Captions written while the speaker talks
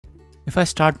If I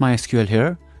start MySQL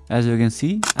here, as you can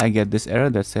see, I get this error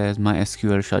that says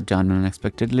MySQL shut down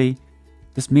unexpectedly.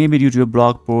 This may be due to a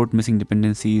block port, missing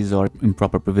dependencies, or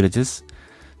improper privileges.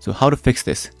 So how to fix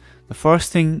this? The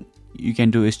first thing you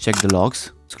can do is check the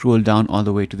logs. Scroll down all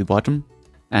the way to the bottom,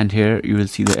 and here you will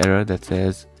see the error that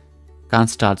says can't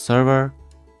start server,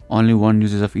 only one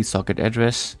uses of each socket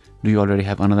address. Do you already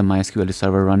have another MySQL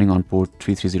server running on port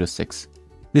 3306?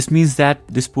 This means that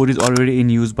this port is already in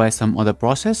use by some other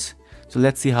process. So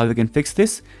let's see how we can fix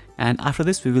this. And after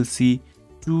this, we will see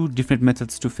two different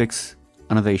methods to fix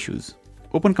another issues.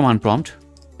 Open command prompt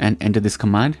and enter this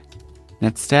command.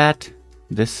 netstat,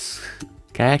 this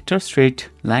character, straight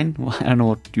line, I don't know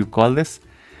what you call this.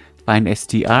 Find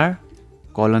str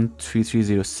colon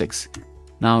 3306.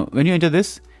 Now, when you enter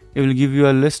this, it will give you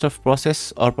a list of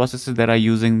processes that are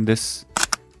using this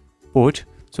port.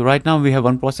 So right now we have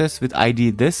one process with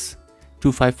ID this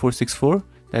 25464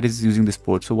 that is using this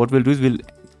port. So what we'll do is we'll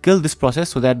kill this process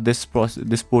so that this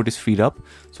port is freed up.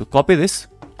 So copy this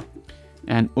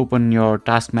and open your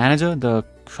task manager. The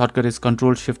shortcut is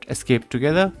Ctrl Shift Escape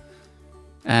together,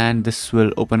 and this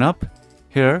will open up.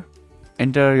 Here,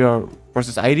 enter your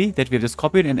process ID that we have just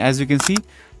copied, and as you can see,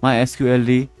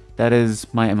 MySQL, that is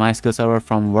my MySQL server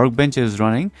from Workbench, is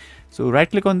running. So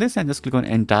right click on this and just click on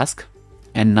End Task,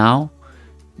 and now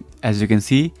as you can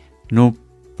see, no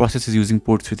process is using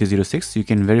port 3306. You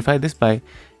can verify this by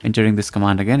entering this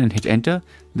command again and hit enter.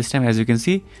 This time, as you can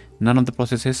see, none of the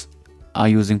processes are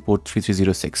using port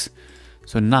 3306.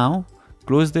 So now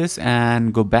close this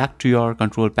and go back to your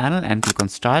control panel and click on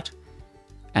start,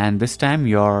 and this time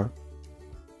your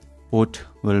port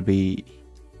will be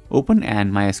open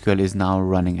and MySQL is now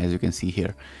running, as you can see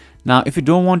here. Now, if you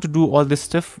don't want to do all this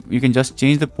stuff, you can just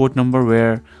change the port number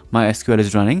where MySQL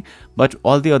is running, but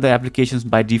all the other applications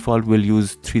by default will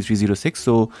use 3306.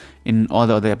 So in all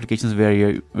the other applications where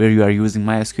you are using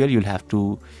MySQL, you'll have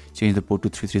to change the port to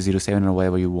 3307 or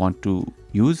whatever you want to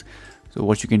use. So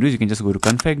what you can do is you can just go to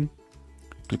config,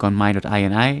 click on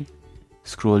my.ini,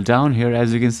 scroll down here.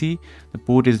 As you can see, the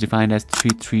port is defined as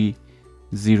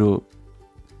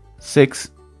 3306.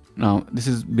 Now this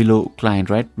is below client,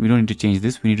 right? We don't need to change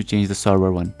this. We need to change the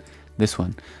server one, this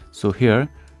one. So here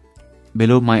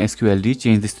below MySQL,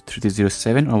 change this to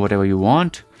 3307 or whatever you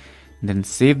want. And then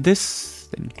save this,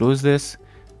 then close this,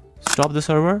 stop the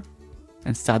server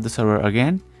and start the server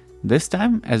again. This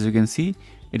time, as you can see,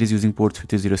 it is using port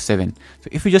 3307. So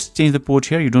if you just change the port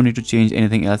here, you don't need to change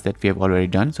anything else that we have already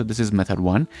done. So this is method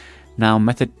 1. Now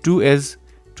method 2 is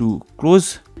to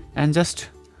close and just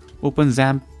open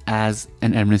XAMPP as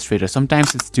an administrator.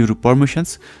 Sometimes it's due to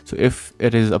permissions. So if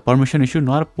it is a permission issue,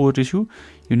 not a port issue,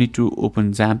 you need to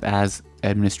open XAMPP as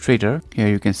administrator. Here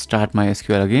you can start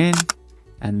MySQL again,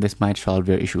 and this might solve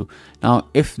your issue. Now,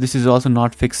 if this is also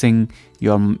not fixing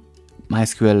your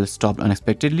MySQL stopped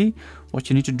unexpectedly, what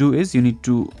you need to do is you need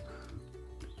to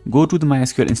go to the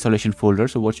MySQL installation folder.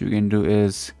 So what you can do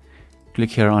is click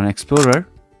here on Explorer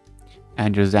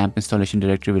and your XAMPP installation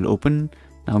directory will open.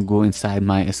 Now go inside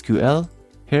MySQL.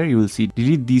 Here you will see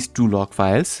delete these two log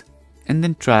files and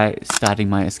then try starting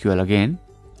MySQL again.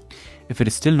 If it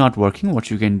is still not working,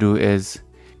 what you can do is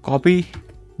copy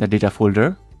the data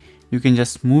folder. You can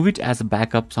just move it as a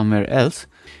backup somewhere else.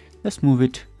 Just move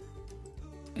it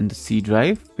in the C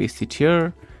drive, paste it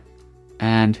here,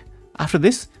 and after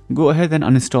this, go ahead and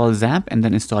uninstall XAMPP and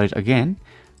then install it again.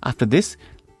 After this,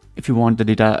 if you want the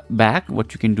data back,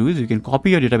 what you can do is you can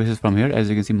copy your databases from here, as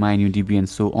you can see, my.ini and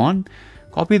so on.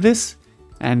 Copy this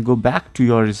and go back to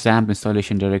your XAMPP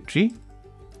installation directory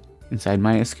inside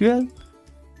MySQL,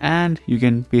 and you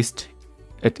can paste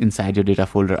it inside your data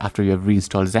folder after you have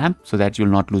reinstalled XAMPP so that you'll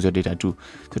not lose your data too.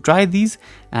 So try these,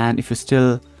 and if you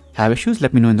still have issues,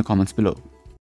 let me know in the comments below.